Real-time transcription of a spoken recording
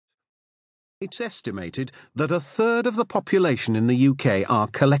It's estimated that a third of the population in the UK are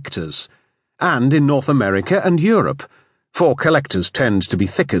collectors, and in North America and Europe, for collectors tend to be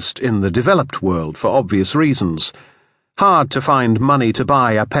thickest in the developed world for obvious reasons. Hard to find money to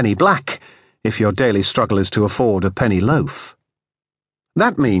buy a penny black if your daily struggle is to afford a penny loaf.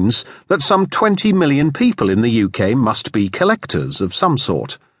 That means that some 20 million people in the UK must be collectors of some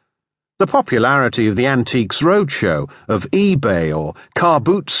sort. The popularity of the Antiques Roadshow, of eBay or car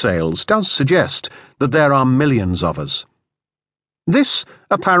boot sales does suggest that there are millions of us. This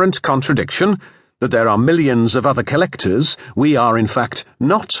apparent contradiction, that there are millions of other collectors, we are in fact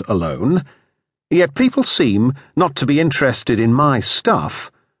not alone, yet people seem not to be interested in my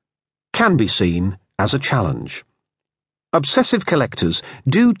stuff, can be seen as a challenge. Obsessive collectors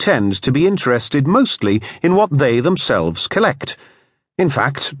do tend to be interested mostly in what they themselves collect. In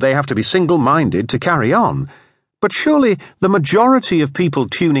fact, they have to be single-minded to carry on. But surely the majority of people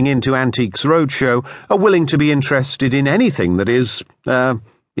tuning into Antiques Roadshow are willing to be interested in anything that is,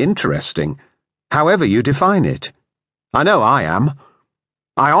 interesting, however you define it. I know I am.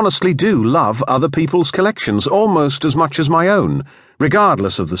 I honestly do love other people's collections almost as much as my own,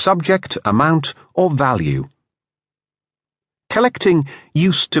 regardless of the subject, amount, or value. Collecting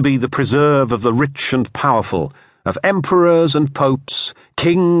used to be the preserve of the rich and powerful, of emperors and popes,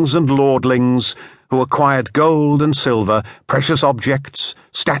 kings and lordlings, who acquired gold and silver, precious objects,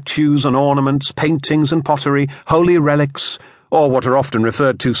 statues and ornaments, paintings and pottery, holy relics, or what are often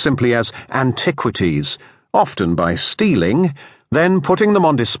referred to simply as antiquities, often by stealing, then putting them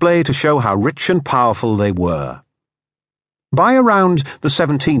on display to show how rich and powerful they were. By around the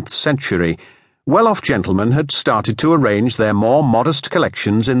 17th century, well-off gentlemen had started to arrange their more modest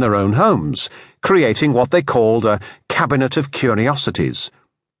collections in their own homes, creating what they called a cabinet of curiosities.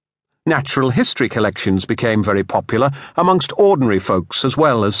 Natural history collections became very popular amongst ordinary folks as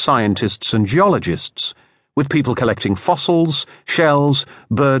well as scientists and geologists, with people collecting fossils, shells,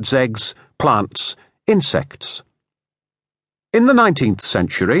 birds' eggs, plants, insects. In the 19th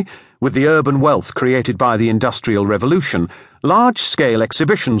century, with the urban wealth created by the Industrial Revolution, large-scale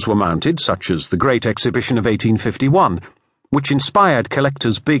exhibitions were mounted, such as the Great Exhibition of 1851, which inspired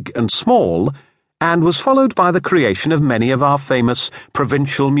collectors big and small, and was followed by the creation of many of our famous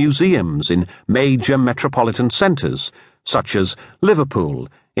provincial museums in major metropolitan centres, such as Liverpool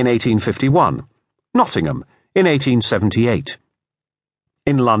in 1851, Nottingham in 1878.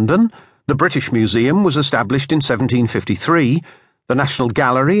 In London, the British Museum was established in 1753, the National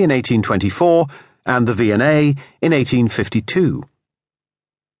Gallery in 1824, and the V&A in 1852.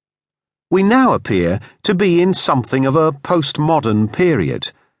 We now appear to be in something of a postmodern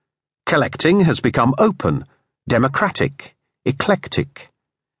period. Collecting has become open, democratic, eclectic.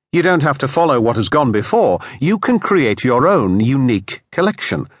 You don't have to follow what has gone before. You can create your own unique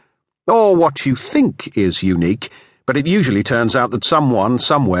collection. Or what you think is unique, but it usually turns out that someone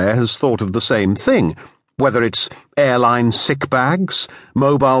somewhere has thought of the same thing, whether it's airline sick bags,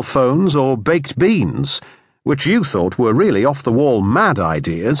 mobile phones, or baked beans, which you thought were really off-the-wall mad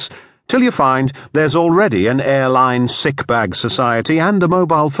ideas, till you find there's already an airline sick bag society and a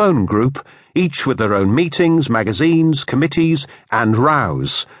mobile phone group, each with their own meetings, magazines, committees, and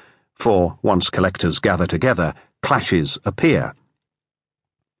rows. For once collectors gather together, clashes appear.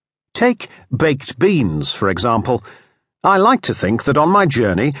 Take baked beans, for example. I like to think that on my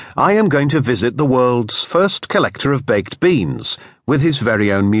journey I am going to visit the world's first collector of baked beans, with his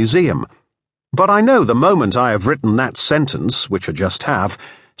very own museum. But I know the moment I have written that sentence, which I just have,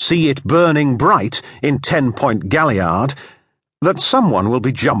 see it burning bright in 10-point galliard, that someone will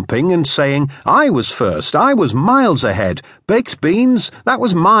be jumping and saying, I was first, I was miles ahead, baked beans, that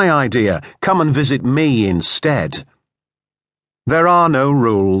was my idea, come and visit me instead. There are no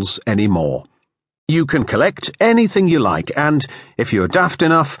rules anymore. You can collect anything you like and, if you're daft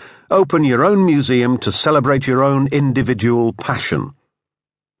enough, open your own museum to celebrate your own individual passion.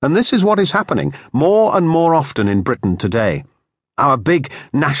 And this is what is happening more and more often in Britain today. Our big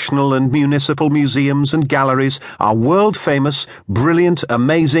national and municipal museums and galleries are world-famous, brilliant,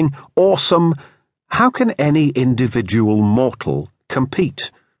 amazing, awesome. How can any individual mortal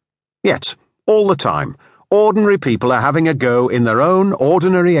compete? Yet, all the time, ordinary people are having a go in their own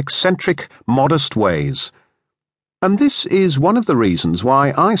ordinary, eccentric, modest ways. And this is one of the reasons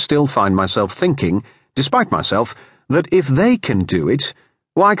why I still find myself thinking, despite myself, that if they can do it,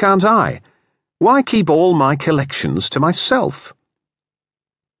 why can't I? Why keep all my collections to myself?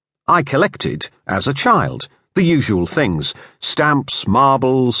 I collected, as a child, the usual things: stamps,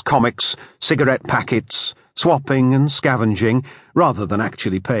 marbles, comics, cigarette packets, swapping and scavenging, rather than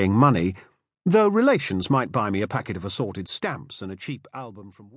actually paying money, though relations might buy me a packet of assorted stamps and a cheap album from